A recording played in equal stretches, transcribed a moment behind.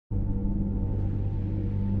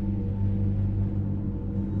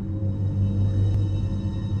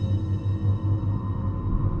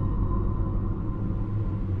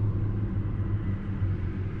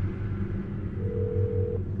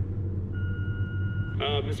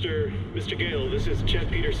Mr. Ghale, this is Chet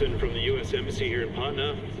Peterson from the U.S. Embassy here in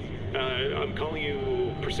Patna. I'm calling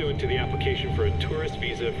you pursuant to the application for a tourist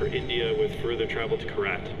visa for India with further travel to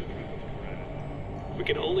Kyrat. We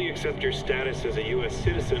can only accept your status as a U.S.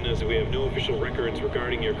 citizen as we have no official records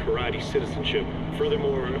regarding your Kyrati citizenship.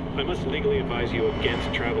 Furthermore, I must legally advise you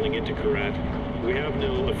against traveling into Kyrat. We have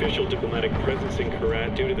no official diplomatic presence in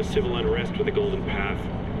Kyrat due to the civil unrest with the Golden Path.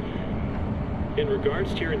 In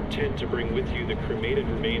regards to your intent to bring with you the cremated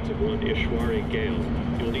remains of one Ajay Ghale,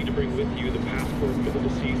 you'll need to bring with you the passport for the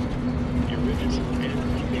deceased, the original and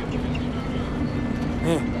copy of the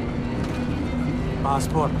Hey,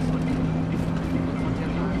 passport.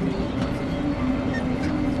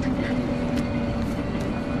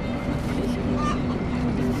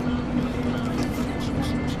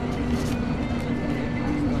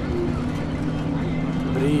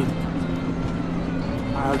 Breathe.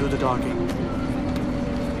 I'll do the talking.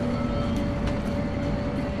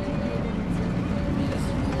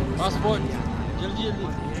 Passport, जल्दी जल्दी.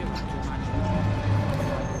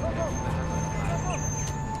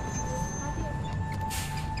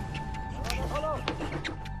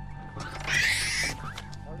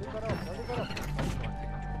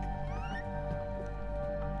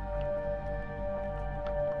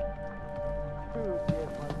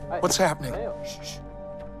 What's happening?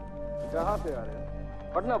 कहाँ पे आ रहे हैं?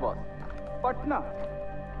 Patna boss. Patna?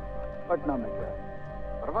 Patna में क्या?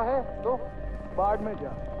 परवाह है तो बाढ़ में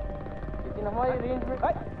जा. लेकिन हमारी रेंज में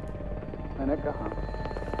मैंने कहा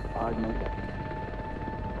आज नहीं जा.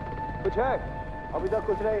 कुछ है? अभी तक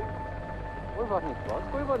कुछ नहीं. कोई बात नहीं बॉस,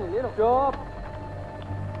 कोई बात नहीं, ले लो. चुप.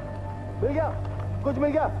 मिल गया? कुछ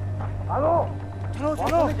मिल गया? आलो. चलो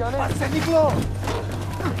चलो. बस से निकलो.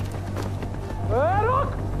 रुक.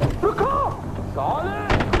 रुको. साले.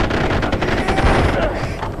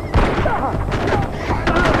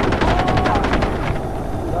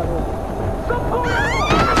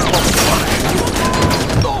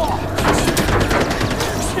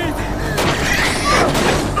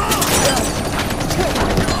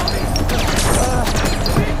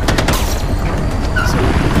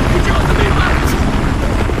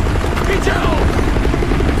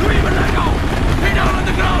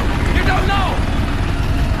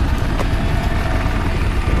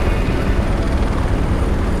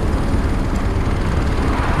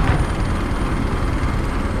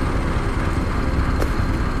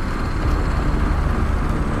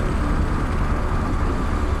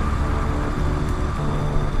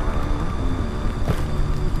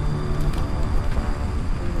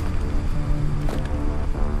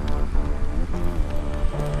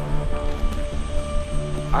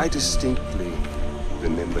 I distinctly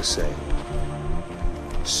remember saying,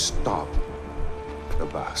 stop the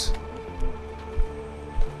bus.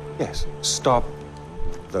 Yes, stop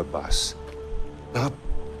the bus. Not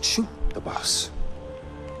shoot the bus.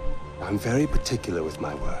 I'm very particular with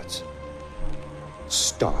my words.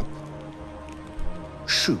 Stop.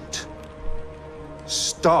 Shoot.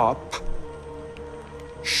 Stop.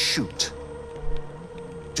 Shoot.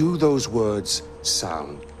 Do those words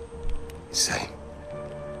sound the same?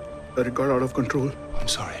 It got out of control. I'm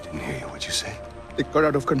sorry, I didn't hear you. What'd you say? It got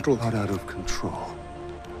out of control. Got out of control.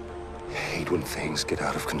 I hate when things get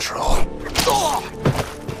out of control. Oh!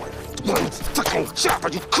 One fucking job,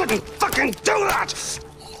 but you couldn't fucking do that!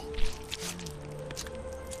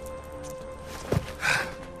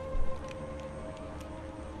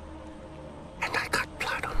 And I got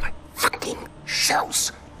blood on my fucking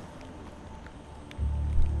shoes.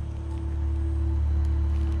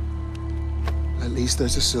 At least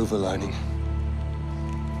there's a silver lining.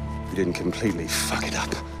 You didn't completely fuck it up.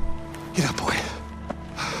 Get up, boy.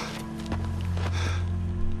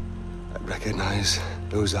 I'd recognize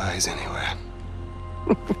those eyes anywhere.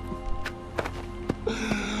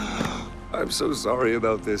 I'm so sorry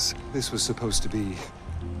about this. This was supposed to be...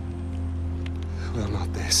 well,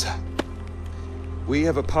 not this. We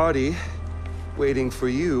have a party waiting for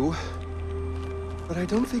you, but I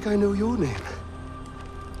don't think I know your name.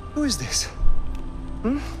 Who is this?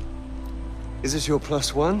 Hmm? Is this your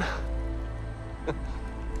 +1?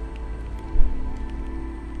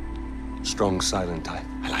 Strong, silent type.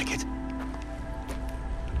 I like it.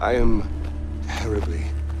 I am terribly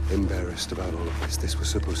embarrassed about all of this. This was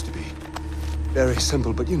supposed to be very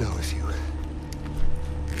simple, but you know, if you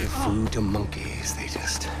give food to monkeys, they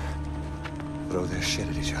just throw their shit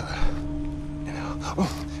at each other. You know?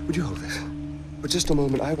 Oh, would you hold this? For just a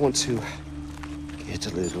moment, I want to get a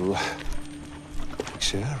little...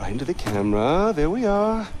 right into the camera. There we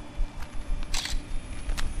are.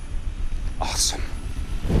 Awesome.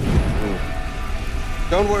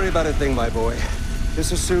 Don't worry about a thing, my boy. This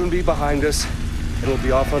will soon be behind us. and we'll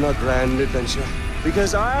be off on a grand adventure.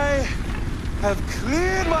 Because I have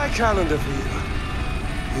cleared my calendar for you.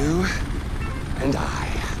 You and I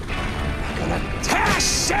are gonna tear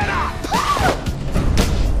shit up!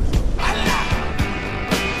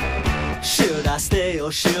 Should I stay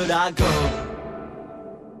or should I go?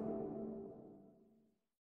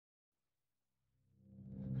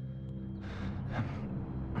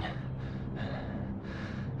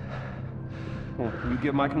 You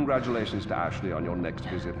give my congratulations to Ashley on your next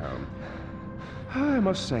visit home. I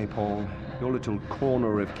must say, Paul, your little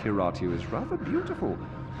corner of Kyrat is rather beautiful.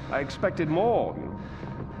 I expected more, you know,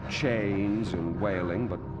 chains and wailing,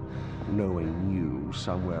 but knowing you,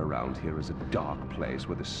 somewhere around here is a dark place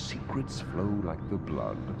where the secrets flow like the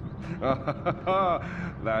blood.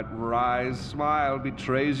 That wry smile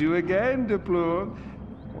betrays you again, Deplour.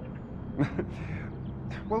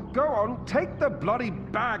 Well, go on, take the bloody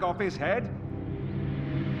bag off his head.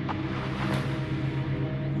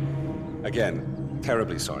 Again,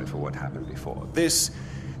 terribly sorry for what happened before. This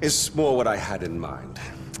is more what I had in mind.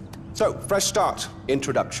 So, fresh start.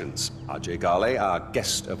 Introductions. Ajay Ghale, our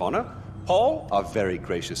guest of honor. Paul, our very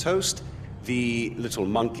gracious host. The little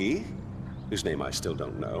monkey, whose name I still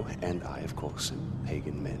don't know. And I, of course, am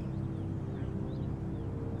Pagan Min.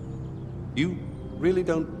 You really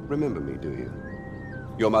don't remember me, do you?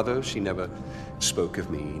 Your mother, she never spoke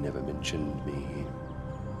of me, never mentioned me.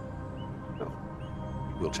 No.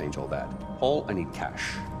 We'll change all that. Paul, I need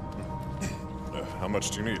cash. How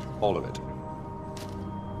much do you need? All of it.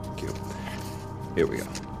 Thank you. Here we go.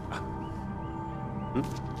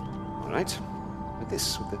 All right. With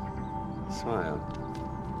this, with the smile.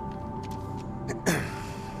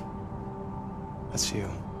 That's you.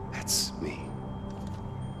 That's me.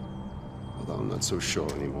 Although I'm not so sure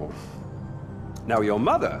anymore. Now, your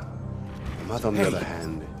mother on the other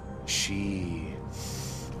hand, she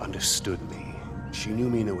understood me. She knew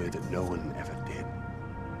me in a way that no one ever did.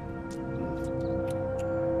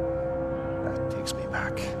 That takes me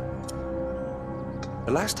back.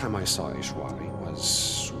 The last time I saw Ishwari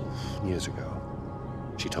was years ago.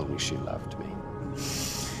 She told me she loved me.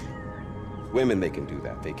 Women, they can do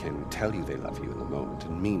that. They can tell you they love you in the moment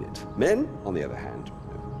and mean it. Men, on the other hand,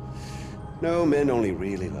 no, men only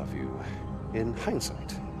really love you in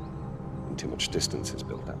hindsight, when too much distance is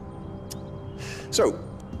built up. So,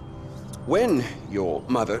 when your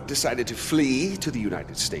mother decided to flee to the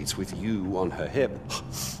United States with you on her hip,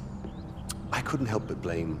 I couldn't help but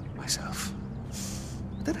blame myself.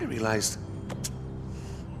 But then I realized,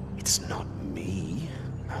 it's not me,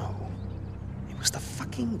 no. It was the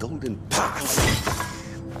fucking Golden Path.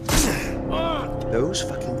 Those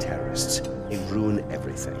fucking terrorists, they ruin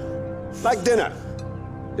everything. Like dinner.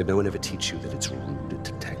 Did no one ever teach you that it's rude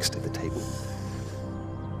to text at the table?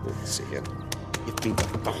 Let's see here. Give me the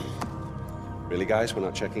phone. Really, guys? We're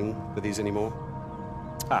not checking for these anymore?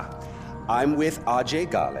 I'm with Ajay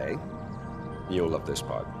Ghale. You'll love this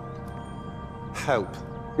part. Help.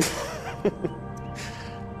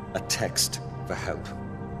 A text for help.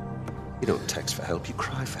 You don't text for help, you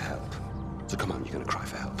cry for help. So come on, you're gonna cry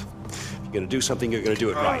for help. If you're gonna do something, you're gonna do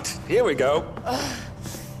it right. Here we go.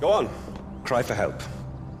 Go on. Cry for help.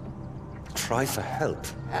 Cry for help.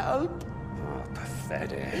 Help? Oh,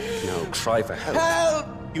 pathetic. No, cry for help. Help!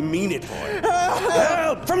 You mean it, boy. Help!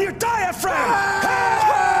 Help! From your diaphragm!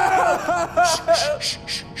 Help! Shh, shh,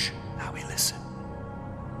 shh, shh. Now we listen.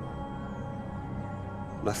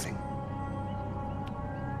 Nothing.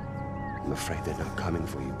 I'm afraid they're not coming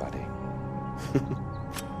for you, buddy.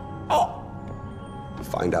 Oh!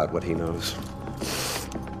 Find out what he knows.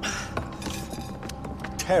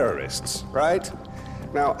 Terrorists, right?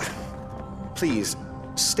 Now, please,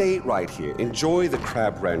 stay right here. Enjoy the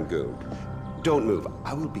crab rangoon. Don't move.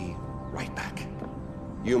 I will be right back.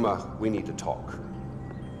 Yuma, we need to talk.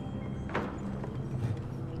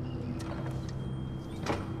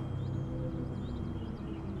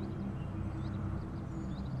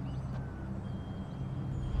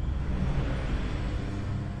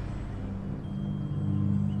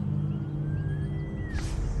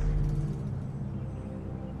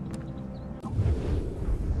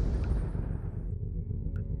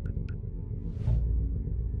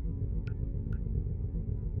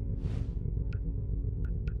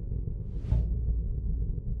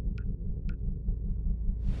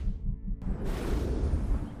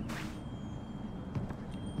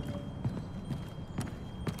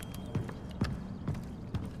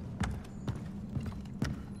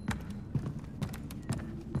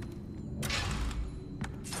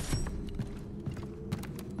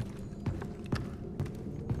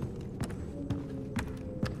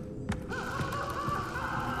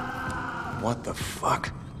 What the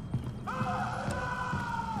fuck?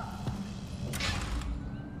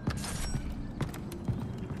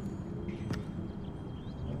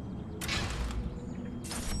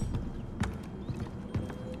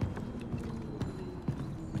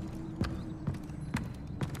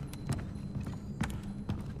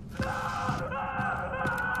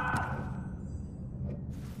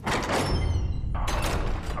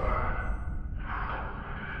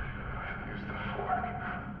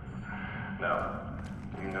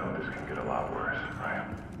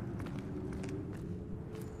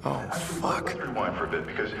 Oh, fuck. Let's rewind for a bit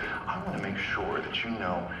because I want to make sure that you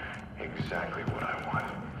know exactly what I want.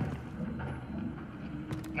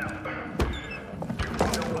 Now, do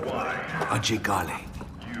you know why? Ajay Ghale.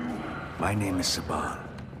 My name is Sabal.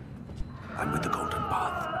 I'm with the Golden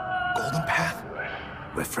Path. Golden Path?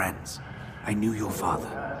 We're friends. I knew your father.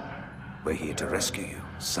 We're here to rescue you,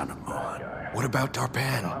 son of Mohan. What about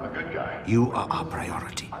Darpan? I'm a good guy. You are our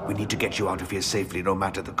priority. We need to get you out of here safely, no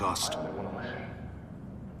matter the cost.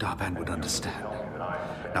 Darpan would understand.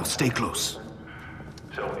 Now stay close.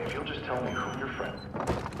 So if you'll just tell me who your friend.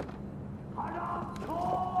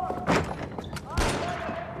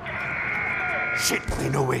 Shit, they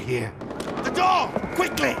know we're here. The door!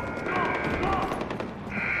 Quickly!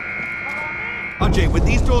 Ajay, with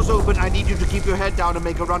these doors open, I need you to keep your head down and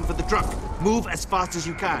make a run for the truck. Move as fast as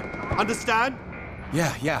you can. Understand?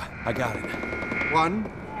 Yeah, I got it.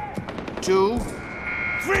 1, 2,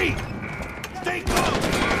 3! Stay close!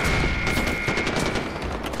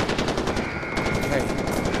 Okay,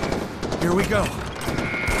 here we go.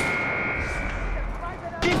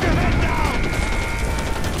 Keep your head down!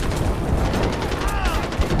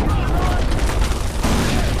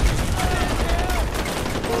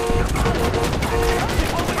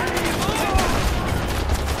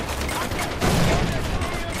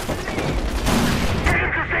 Get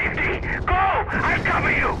into safety! Go! I'll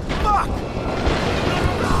cover you! Fuck!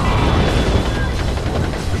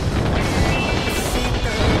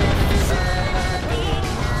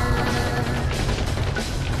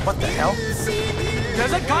 What the hell?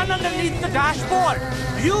 There's a gun underneath the dashboard.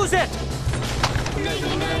 Use it.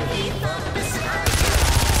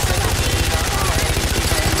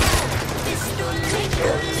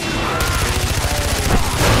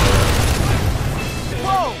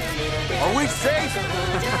 Whoa! Are we safe?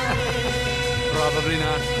 Probably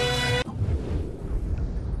not.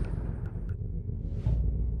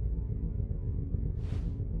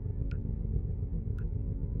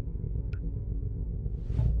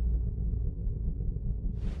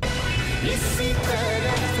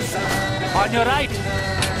 On your right.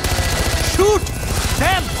 Shoot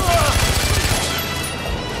them.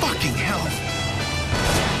 Fucking hell!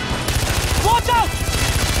 Watch out.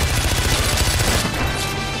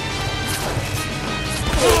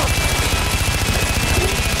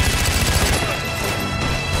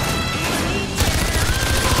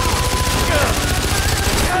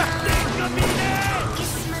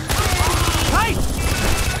 Right.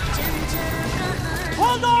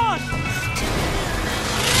 Hold on.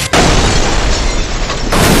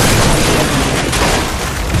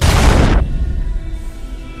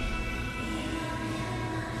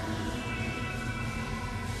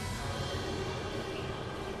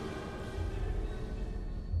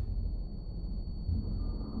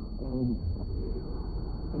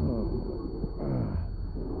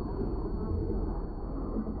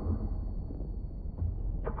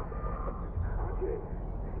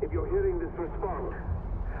 If you're hearing this, respond.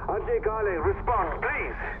 Ajay Ghale, respond,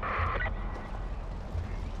 please.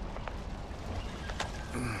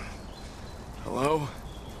 Hello?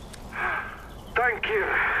 Thank you.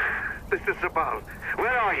 This is Sabal.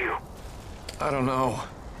 Where are you? I don't know.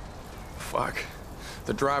 Fuck.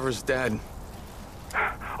 The driver's dead.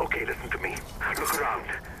 Okay, listen to me. Look around.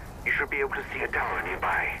 You should be able to see a tower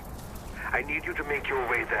nearby. I need you to make your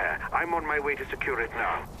way there. I'm on my way to secure it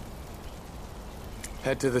now.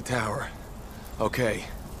 Head to the tower. Okay.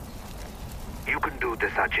 You can do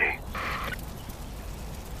this, Ajay.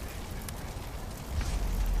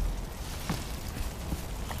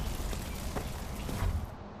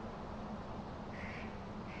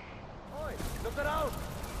 Oi, look around.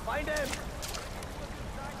 Find him.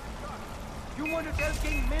 You want to tell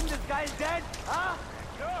King Min this guy is dead? Huh?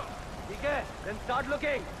 No. Okay, then start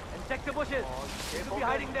looking and check the bushes. They could be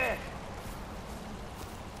hiding there.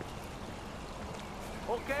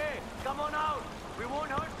 Okay, come on out. We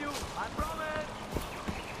won't hurt you. I promise.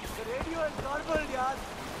 The radio is garbled, yaar.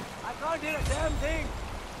 I can't hear a damn thing.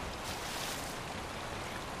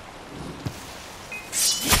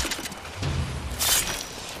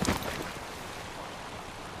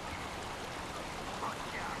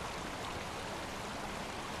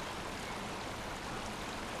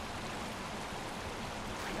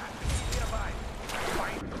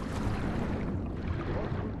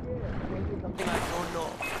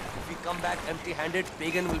 Back empty-handed,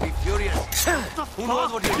 Pagan will be furious. Who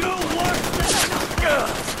knows what you do?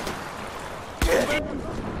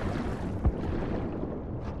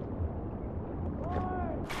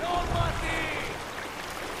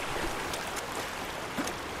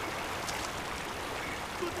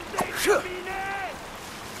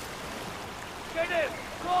 Get him!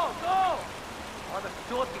 Go! Go! Oh, the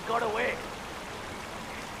short, he got away.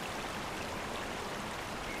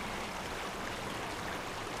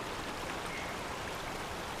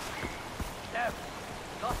 Left.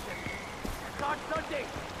 Lost him. Start searching.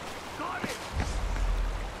 Got it.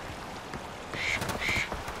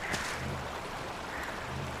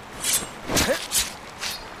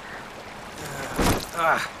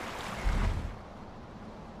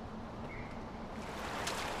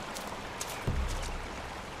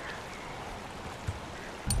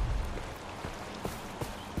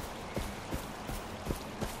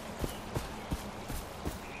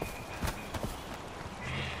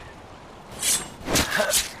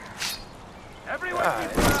 Everyone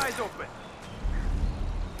keep your eyes open.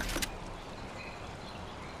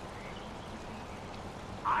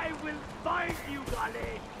 I will find you,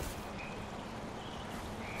 Ghale.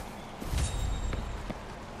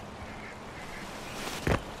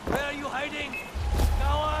 Where are you hiding?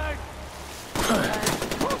 Coward!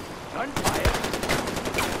 Gunfire.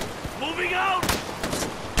 Moving out!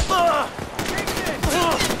 Take this.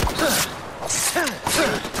 Keep shooting.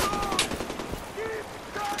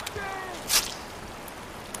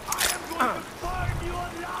 I am going to burn you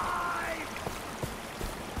alive.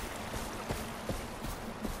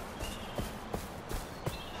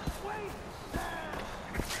 Wait there.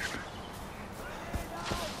 Grenade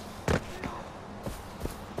out.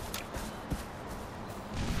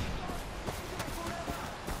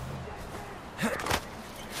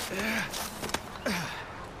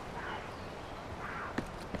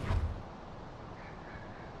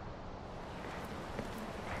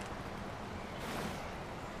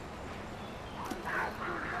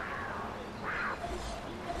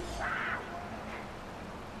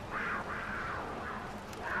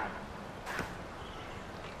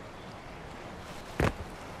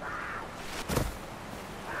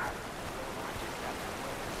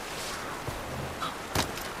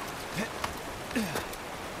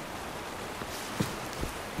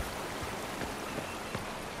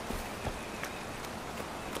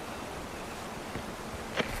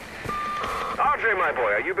 Ajay, my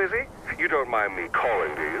boy, are you busy? You don't mind me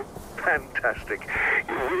calling, do you? Fantastic.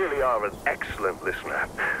 You really are an excellent listener.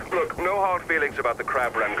 Look, no hard feelings about the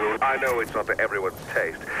crab rangoon. I know it's not to everyone's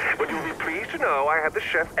taste. But you'll be pleased to know I had the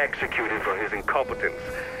chef executed for his incompetence.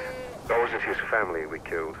 Or was it his family we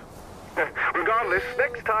killed? Regardless,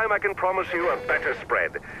 next time I can promise you a better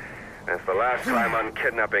spread. That's the last time I'm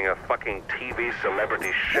kidnapping a fucking TV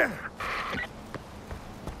celebrity chef.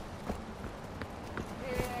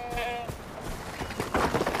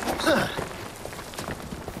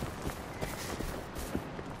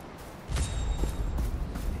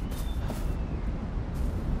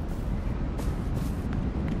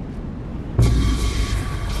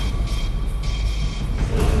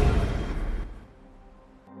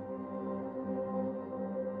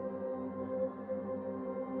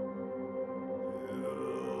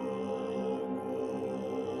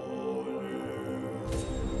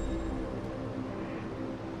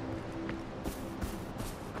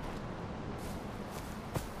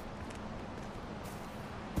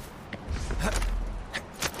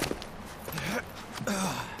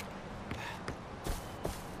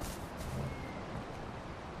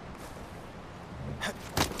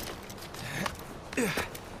 Yeah.